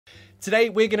Today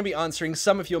we're going to be answering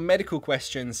some of your medical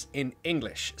questions in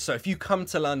English. So if you come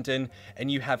to London and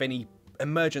you have any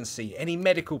emergency, any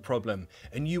medical problem,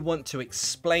 and you want to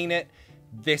explain it,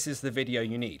 this is the video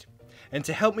you need. And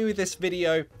to help me with this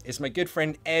video is my good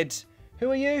friend Ed. Who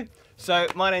are you? So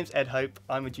my name's Ed Hope.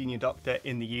 I'm a junior doctor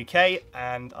in the UK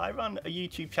and I run a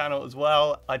YouTube channel as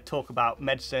well. I talk about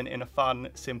medicine in a fun,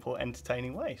 simple,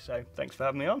 entertaining way. So thanks for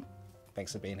having me on.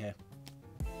 Thanks for being here.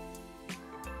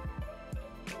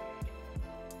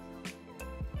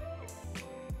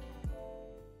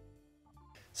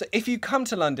 So if you come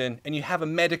to London and you have a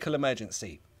medical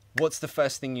emergency, what's the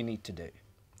first thing you need to do?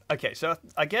 Okay, so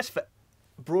I guess for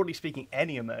broadly speaking,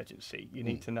 any emergency, you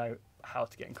need to know how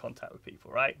to get in contact with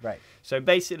people, right? Right. So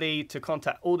basically, to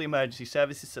contact all the emergency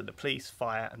services, so the police,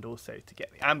 fire, and also to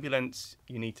get the ambulance,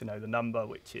 you need to know the number,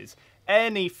 which is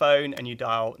any phone, and you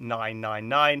dial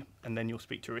 999, and then you'll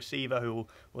speak to a receiver who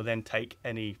will then take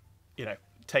any,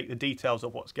 take the details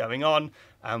of what's going on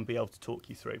and be able to talk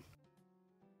you through.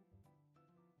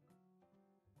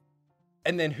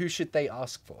 And then who should they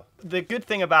ask for? The good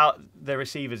thing about the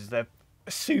receivers is they're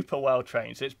super well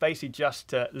trained. So it's basically just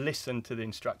to listen to the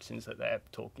instructions that they're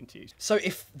talking to you. So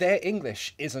if their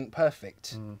English isn't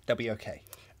perfect, they'll be okay?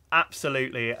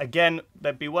 Absolutely. Again,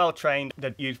 they'd be well trained.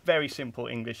 They'd use very simple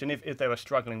English. And if they were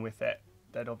struggling with it,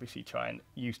 they'd obviously try and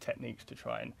use techniques to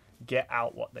try and get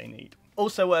out what they need.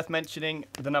 Also worth mentioning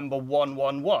the number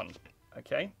 111.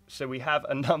 Okay, so we have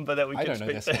a number that we can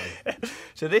speak to.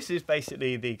 So this is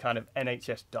basically the kind of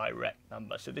NHS direct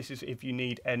number. So this is if you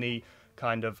need any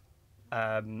kind of,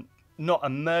 not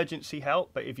emergency help,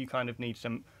 but if you kind of need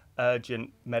some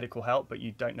urgent medical help, but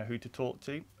you don't know who to talk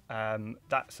to,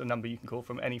 that's a number you can call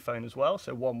from any phone as well.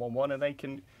 So 111,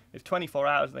 and it's 24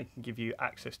 hours, and they can give you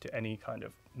access to any kind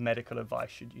of medical advice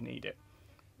should you need it.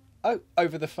 Oh,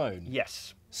 over the phone?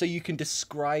 Yes. So you can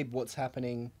describe what's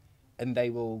happening and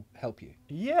they will help you?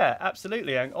 Yeah,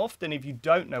 absolutely. And often if you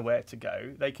don't know where to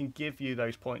go, they can give you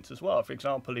those points as well. For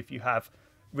example, if you have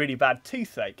really bad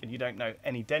toothache and you don't know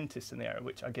any dentists in the area,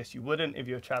 which I guess you wouldn't if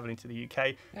you're traveling to the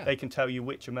UK, they can tell you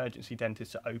which emergency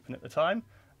dentists are open at the time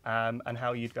and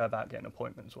how you'd go about getting an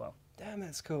appointment as well. Damn,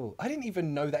 that's cool. I didn't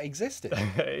even know that existed.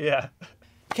 Yeah.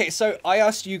 Okay, so I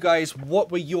asked you guys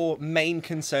what were your main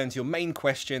concerns, your main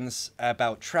questions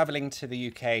about traveling to the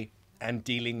UK and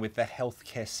dealing with the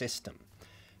healthcare system.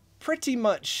 Pretty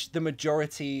much the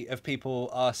majority of people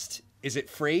asked, is it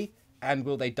free and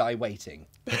will they die waiting?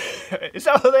 Is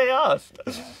that what they asked?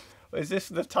 Is this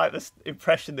the type of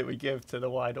impression that we give to the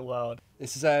wider world?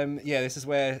 This is this is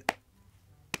where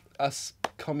us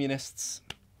communists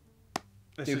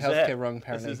do healthcare wrong,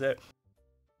 apparently. This is it.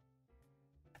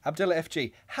 Abdullah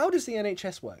FG, how does the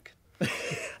NHS work?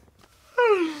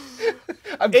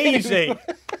 Easy.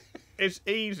 It's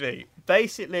easy.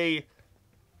 Basically,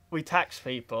 we tax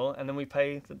people and then we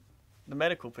pay the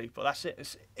medical people. That's it.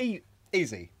 It's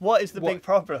easy. What is the big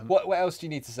problem? What else do you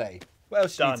need to say? What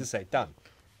else do you need to say? Done.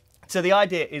 So the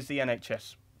idea is the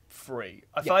NHS free.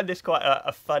 I find this quite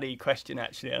a funny question,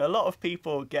 actually. And a lot of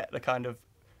people get the kind of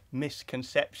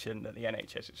misconception that the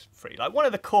NHS is free. Like one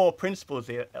of the core principles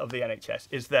of the NHS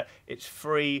is that it's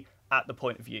free at the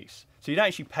point of use. So you don't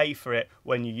actually pay for it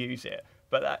when you use it.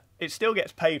 But it still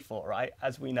gets paid for, right,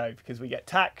 as we know, because we get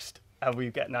taxed and we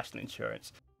get national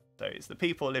insurance. So it's the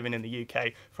people living in the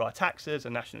UK for our taxes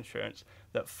and national insurance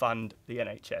that fund the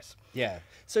NHS. Yeah.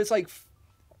 So it's like,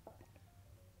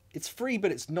 it's free,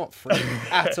 but it's not free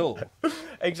at all.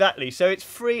 Exactly. So it's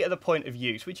free at the point of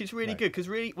use, which is really good because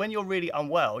really, when you're really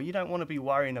unwell, you don't want to be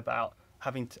worrying about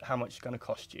how much it's going to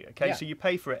cost you. Okay, so you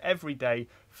pay for it every day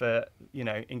for,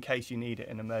 in case you need it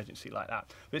in an emergency like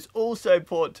that. But it's also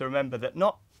important to remember that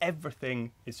not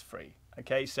everything is free.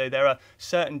 Okay, so there are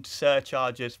certain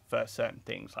surcharges for certain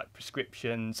things like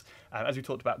prescriptions, as we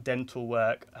talked about, dental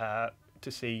work,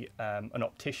 to see an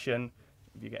optician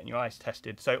if you're getting your eyes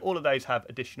tested. So all of those have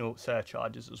additional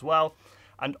surcharges as well.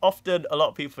 And often a lot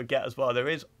of people forget as well, there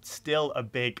is still a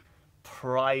big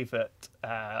private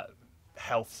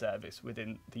health service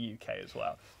within the UK as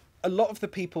well. A lot of the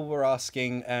people were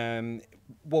asking,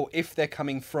 well, if they're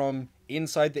coming from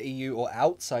inside the EU or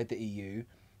outside the EU,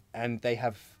 and they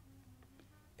have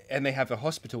a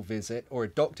hospital visit or a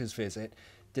doctor's visit,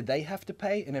 did they have to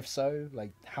pay? And if so,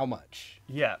 like how much?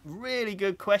 Yeah, really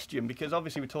good question, because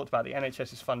obviously we talked about the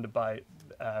NHS is funded by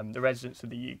the residents of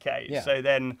the UK. Yeah. So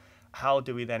then how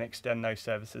do we then extend those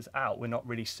services out? We're not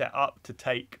really set up to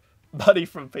take money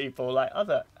from people like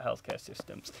other healthcare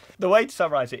systems. The way to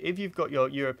summarise it, if you've got your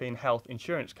European health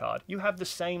insurance card, you have the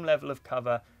same level of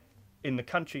cover in the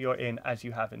country you're in as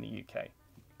you have in the UK.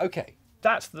 Okay,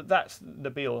 That's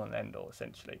the be all and end all,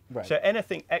 essentially. Right. So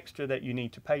anything extra that you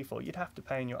need to pay for, you'd have to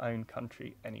pay in your own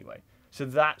country anyway. So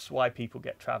that's why people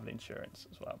get travel insurance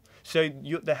as well. So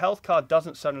the health card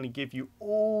doesn't suddenly give you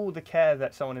all the care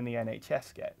that someone in the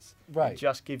NHS gets. Right. It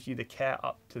just gives you the care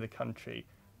up to the country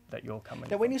that you're coming Now,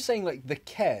 from. when you're saying like the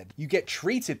care, you get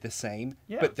treated the same,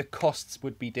 Yeah. but the costs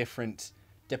would be different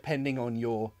depending on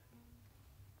your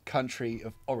country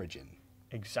of origin.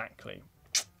 Exactly.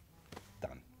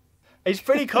 Done. It's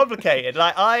pretty complicated.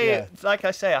 Like Yeah. like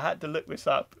I say, I had to look this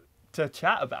up to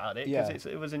chat about it because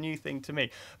Yeah. it was a new thing to me.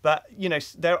 But you know,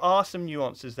 there are some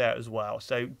nuances there as well.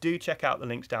 So do check out the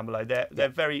links down below. They're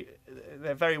very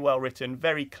well written,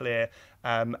 very clear,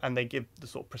 and they give the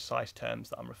sort of precise terms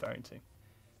that I'm referring to.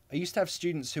 I used to have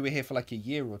students who were here for like a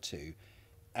year or two.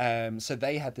 So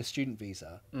they had the student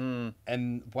visa,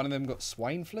 and one of them got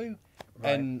swine flu,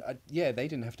 Right. and they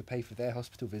didn't have to pay for their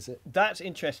hospital visit. That's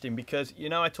interesting because, you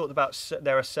know, I talked about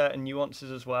there are certain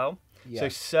nuances as well. Yeah. So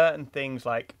certain things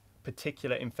like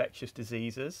particular infectious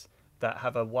diseases that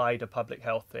have a wider public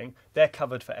health thing, they're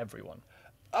covered for everyone.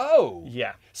 Oh!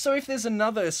 Yeah. So if there's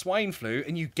another swine flu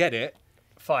and you get it...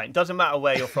 Fine. Doesn't matter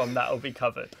where you're from, that'll be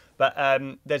covered. But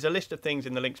there's a list of things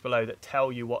in the links below that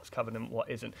tell you what's covered and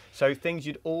what isn't. So things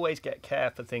you'd always get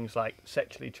care for, things like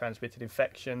sexually transmitted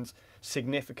infections,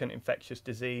 significant infectious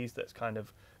disease that's kind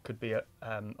of could be a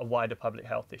wider public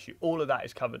health issue. All of that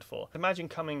is covered for. Imagine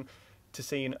coming to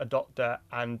seeing a doctor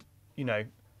and, you know,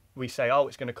 we say, oh,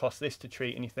 it's going to cost this to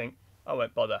treat, and you think, I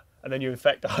won't bother. And then you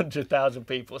infect 100,000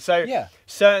 people. So Yeah.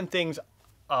 certain things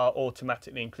are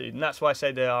automatically included. And that's why I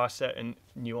say there are certain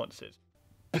nuances.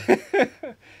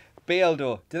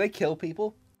 Beldor, do they kill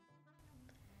people?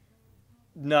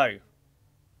 No.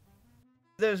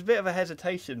 There's a bit of a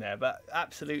hesitation there, but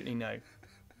absolutely no.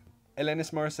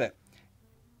 Alanis Morissette.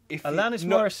 Alanis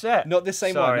Morissette? Not the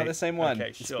same one, Sorry. not the same one.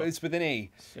 Okay, sure. It's with an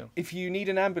E. Sure. If you need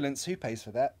an ambulance, who pays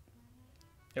for that?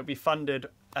 It'll be funded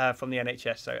from the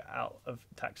NHS, so out of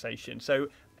taxation. So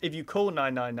if you call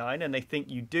 999 and they think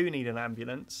you do need an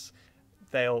ambulance,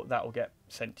 that will get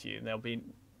sent to you. And there'll be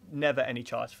never any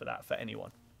charge for that for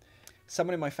anyone.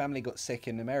 Someone in my family got sick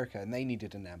in America and they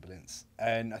needed an ambulance.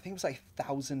 And I think it was like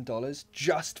 $1,000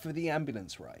 just for the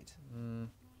ambulance ride.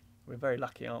 We're very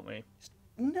lucky, aren't we?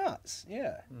 Nuts,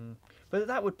 yeah. But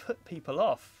that would put people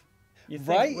off. You think,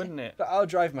 Right? wouldn't it? But I'll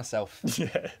drive myself.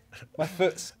 Yeah. My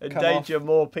foot's come Endanger off.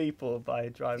 more people by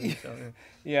driving something.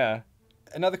 Yeah.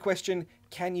 Another question,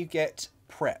 can you get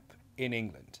PrEP in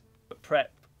England?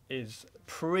 PrEP is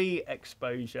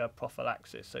pre-exposure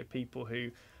prophylaxis. So people who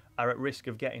are at risk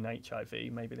of getting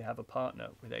HIV, maybe they have a partner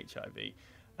with HIV.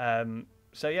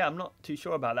 So yeah, I'm not too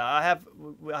sure about that. I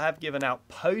have given out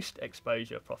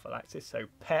post-exposure prophylaxis, so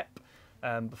PEP,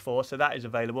 before, so that is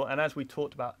available. And as we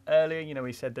talked about earlier, you know,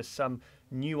 we said there's some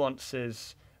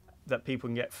nuances that people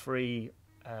can get free,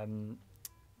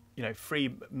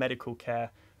 free medical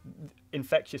care.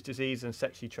 Infectious disease and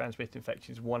sexually transmitted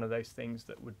infection is one of those things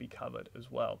that would be covered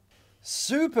as well.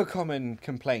 Super common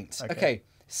complaint. Okay,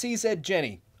 CZ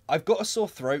Jenny, I've got a sore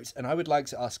throat and I would like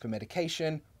to ask for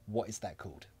medication. What is that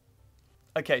called?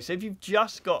 Okay, so if you've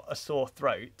just got a sore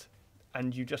throat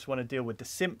and you just want to deal with the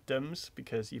symptoms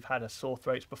because you've had a sore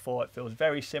throat before, it feels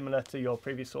very similar to your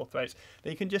previous sore throats,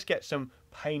 then you can just get some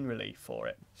pain relief for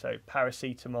it. So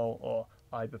paracetamol or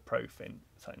ibuprofen,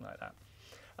 something like that.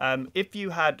 If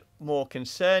you had more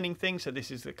concerning things, so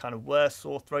this is the kind of worst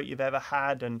sore throat you've ever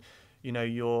had, and you know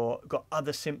you've got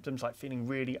other symptoms like feeling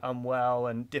really unwell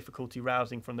and difficulty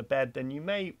rousing from the bed, then you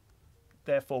may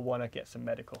therefore want to get some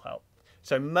medical help.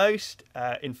 So most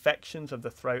infections of the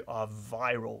throat are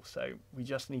viral, so we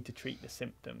just need to treat the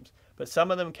symptoms. But some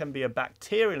of them can be a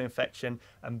bacterial infection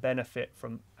and benefit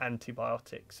from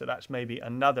antibiotics. So that's maybe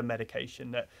another medication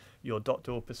that your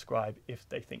doctor will prescribe if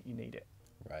they think you need it.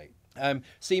 Right.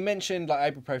 So you mentioned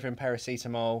like ibuprofen,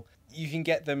 paracetamol. You can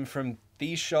get them from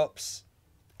these shops,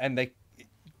 and they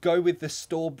go with the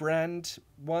store brand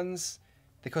ones.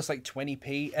 They cost like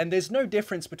 20p, and there's no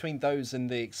difference between those and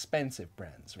the expensive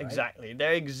brands, right? Exactly.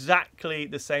 They're exactly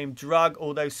the same drug,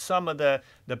 although some of the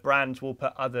brands will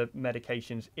put other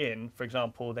medications in. For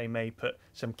example, they may put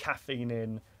some caffeine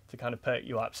in to kind of perk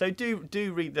you up. So do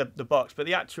read the box, but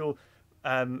the actual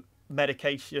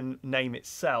medication name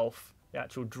itself, the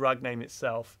actual drug name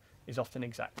itself, is often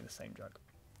exactly the same drug.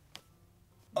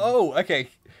 Oh, okay.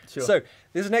 Sure. So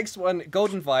this next one,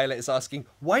 Golden Violet is asking,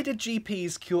 why do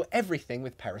GPs cure everything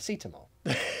with paracetamol?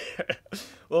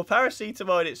 Well,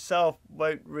 paracetamol in itself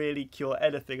won't really cure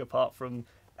anything apart from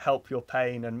help your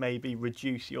pain and maybe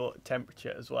reduce your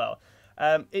temperature as well.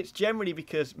 It's generally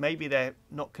because maybe they're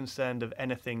not concerned of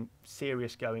anything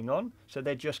serious going on, so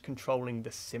they're just controlling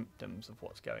the symptoms of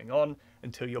what's going on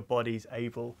until your body's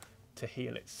able to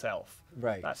heal itself.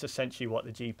 Right. That's essentially what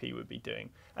the GP would be doing.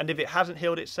 And if it hasn't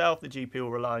healed itself, the GP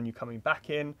will rely on you coming back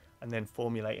in and then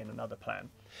formulating another plan.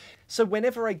 So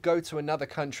whenever I go to another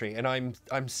country and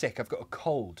I'm sick, I've got a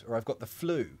cold or I've got the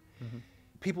flu,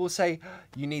 people will say,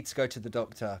 you need to go to the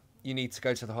doctor. You need to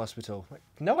go to the hospital. Like,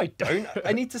 no, I don't.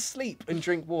 I need to sleep and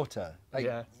drink water. Like,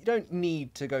 Yeah. You don't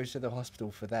need to go to the hospital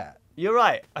for that. You're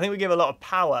right. I think we give a lot of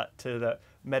power to the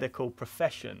medical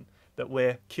profession that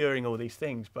we're curing all these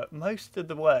things, but most of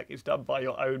the work is done by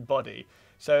your own body.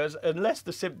 So unless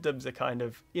the symptoms are kind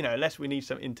of, unless we need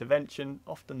some intervention,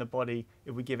 often the body,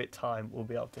 if we give it time, will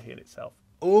be able to heal itself.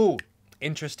 Oh,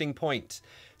 interesting point.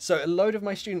 So a load of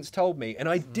my students told me, and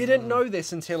I didn't know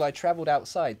this until I traveled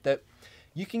outside, that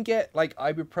you can get like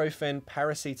ibuprofen,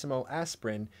 paracetamol,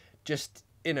 aspirin just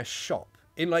in a shop,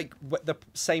 in like the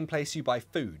same place you buy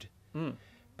food.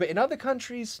 But in other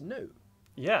countries, no.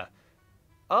 Yeah.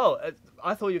 Oh,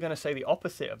 I thought you were going to say the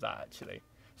opposite of that, actually.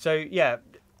 So, yeah,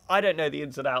 I don't know the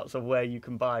ins and outs of where you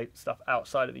can buy stuff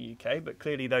outside of the UK, but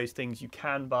clearly those things you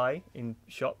can buy in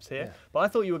shops here. Yeah. But I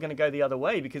thought you were going to go the other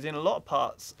way, because in a lot of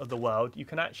parts of the world, you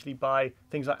can actually buy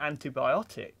things like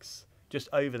antibiotics just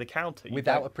over the counter.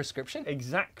 Without a prescription?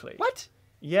 Exactly. What?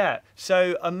 Yeah.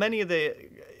 So many of the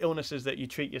illnesses that you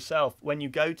treat yourself, when you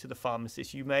go to the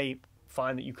pharmacist, you may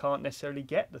find that you can't necessarily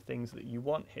get the things that you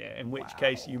want here, in which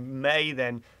case you may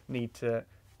then need to,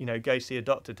 go see a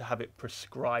doctor to have it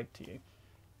prescribed to you.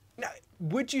 Now,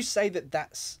 would you say that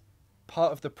that's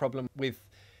part of the problem with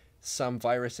some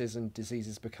viruses and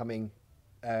diseases becoming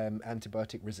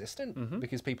antibiotic resistant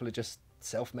because people are just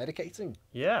self-medicating?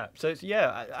 Yeah, so it's,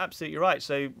 absolutely right.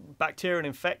 So bacterial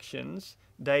infections,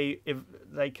 they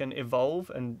can evolve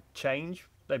and change.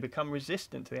 They become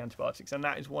resistant to the antibiotics, and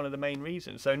that is one of the main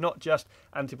reasons. So not just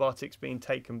antibiotics being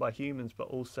taken by humans, but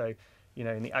also,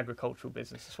 in the agricultural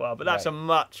business as well. But that's a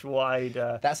much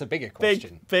wider... That's a bigger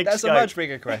question. Big That's scope. A much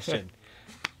bigger question.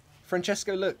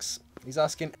 Francesco looks, he's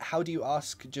asking, how do you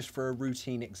ask just for a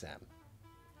routine exam?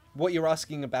 What you're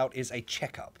asking about is a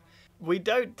checkup. We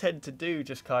don't tend to do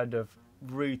just kind of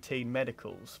routine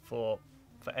medicals for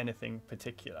anything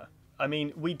particular. I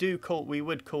mean, we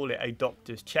would call it a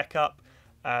doctor's checkup.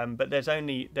 But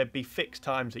there'd be fixed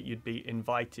times that you'd be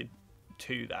invited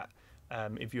to that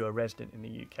if you're a resident in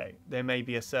the UK. There may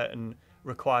be a certain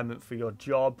requirement for your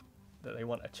job that they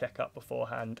want a checkup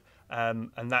beforehand,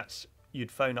 and that's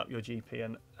you'd phone up your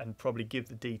GP and probably give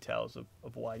the details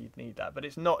of why you'd need that. But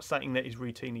it's not something that is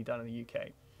routinely done in the UK.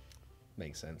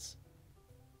 Makes sense.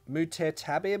 Muter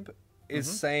Tabib is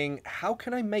saying, how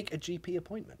can I make a GP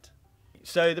appointment?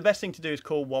 So the best thing to do is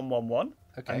call 111.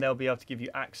 Okay. And they'll be able to give you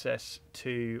access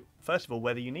to, first of all,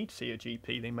 whether you need to see a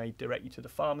GP. They may direct you to the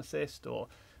pharmacist or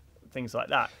things like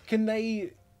that. Can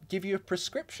they give you a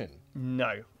prescription?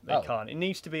 No, they can't. It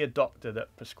needs to be a doctor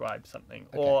that prescribes something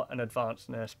or an advanced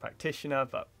nurse practitioner,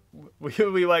 but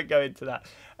we won't go into that.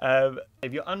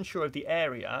 If you're unsure of the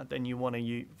area, then you want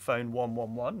to phone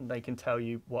 111 and they can tell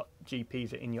you what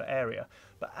GPs are in your area.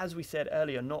 But as we said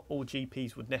earlier, not all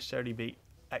GPs would necessarily be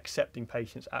accepting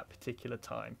patients at a particular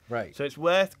time. Right. So it's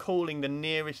worth calling the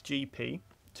nearest GP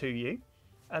to you,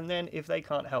 and then if they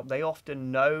can't help, they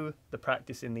often know the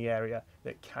practice in the area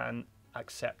that can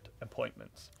accept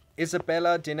appointments.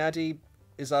 Isabella Dinadi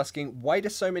is asking, why do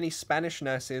so many Spanish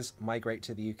nurses migrate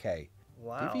to the UK?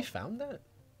 Wow. Have you found that?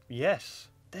 Yes.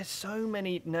 There's so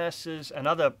many nurses and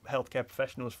other healthcare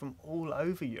professionals from all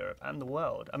over Europe and the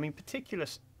world. I mean, particularly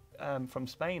from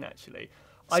Spain, actually.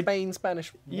 Spain,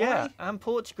 Spanish. Why? Yeah, and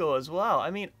Portugal as well.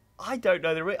 I mean, I don't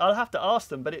know I'll have to ask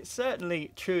them, but it's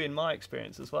certainly true in my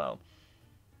experience as well.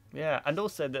 Yeah, and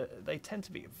also they tend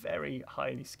to be very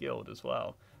highly skilled as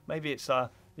well. Maybe it's the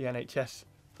NHS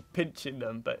pinching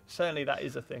them, but certainly that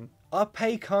is a thing. Our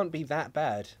pay can't be that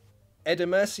bad.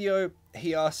 Edemercio,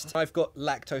 he asked, I've got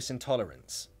lactose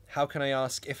intolerance. How can I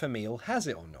ask if a meal has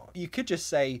it or not? You could just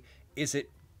say, is it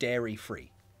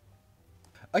dairy-free?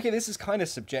 Okay, this is kind of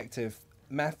subjective.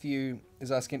 Matthew is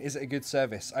asking, is it a good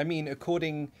service? I mean,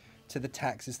 according to the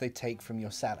taxes they take from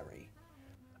your salary.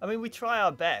 I mean, we try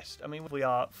our best. I mean, we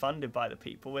are funded by the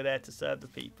people. We're there to serve the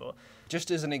people.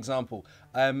 Just as an example,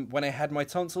 when I had my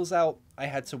tonsils out, I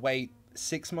had to wait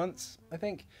 6 months, I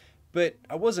think. But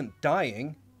I wasn't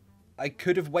dying. I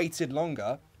could have waited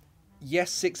longer.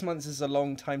 Yes, 6 months is a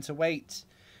long time to wait.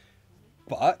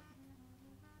 But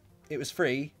it was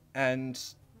free and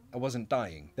I wasn't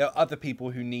dying. There are other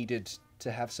people who needed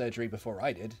to have surgery before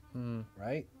I did,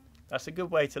 right? That's a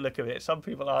good way to look at it. Some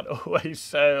people aren't always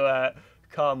so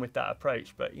calm with that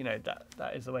approach, but you know,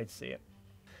 that is the way to see it.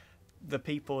 The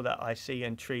people that I see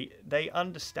and treat, they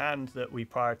understand that we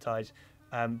prioritize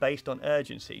based on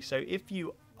urgency. So if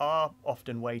you are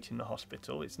often waiting in the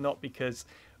hospital, it's not because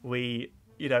we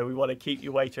want to keep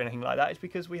you waiting or anything like that. It's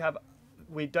because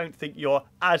we don't think you're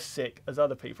as sick as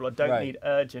other people or don't need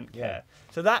urgent care.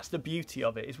 So that's the beauty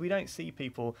of it, is we don't see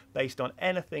people based on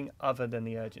anything other than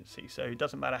the urgency. So it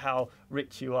doesn't matter how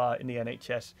rich you are in the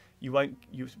NHS, you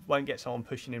won't get someone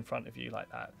pushing in front of you like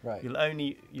that. Right.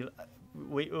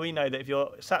 We know that if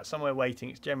you're sat somewhere waiting,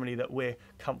 it's generally that we're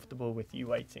comfortable with you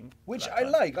waiting. Which I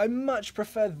like. I much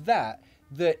prefer that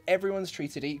everyone's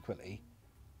treated equally,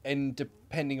 and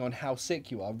depending on how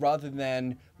sick you are, rather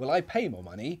than, well, I pay more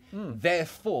money,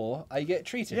 therefore I get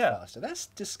treated faster. That's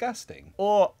disgusting.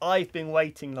 Or I've been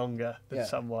waiting longer than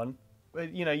someone.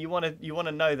 You know, you want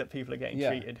to know that people are getting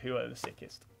treated who are the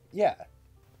sickest. Yeah.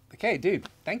 Okay, dude.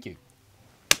 Thank you.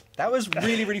 That was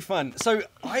really, really fun. So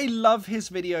I love his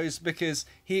videos because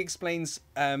he explains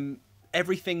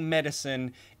everything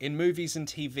medicine in movies and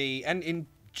TV and in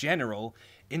general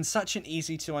in such an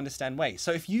easy to understand way.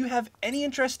 So if you have any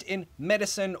interest in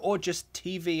medicine or just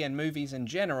TV and movies in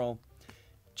general,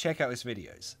 check out his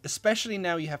videos. Especially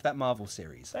now you have that Marvel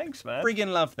series. Thanks, man.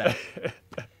 Friggin' love that.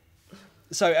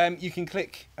 So you can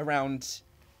click around.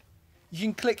 You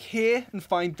can click here and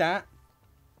find that.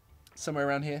 Somewhere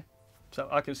around here. So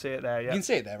I can see it there, yeah. You can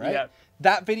see it there, right? Yeah.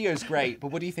 That video is great,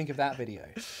 but what do you think of that video?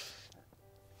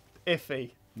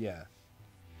 Iffy. Yeah.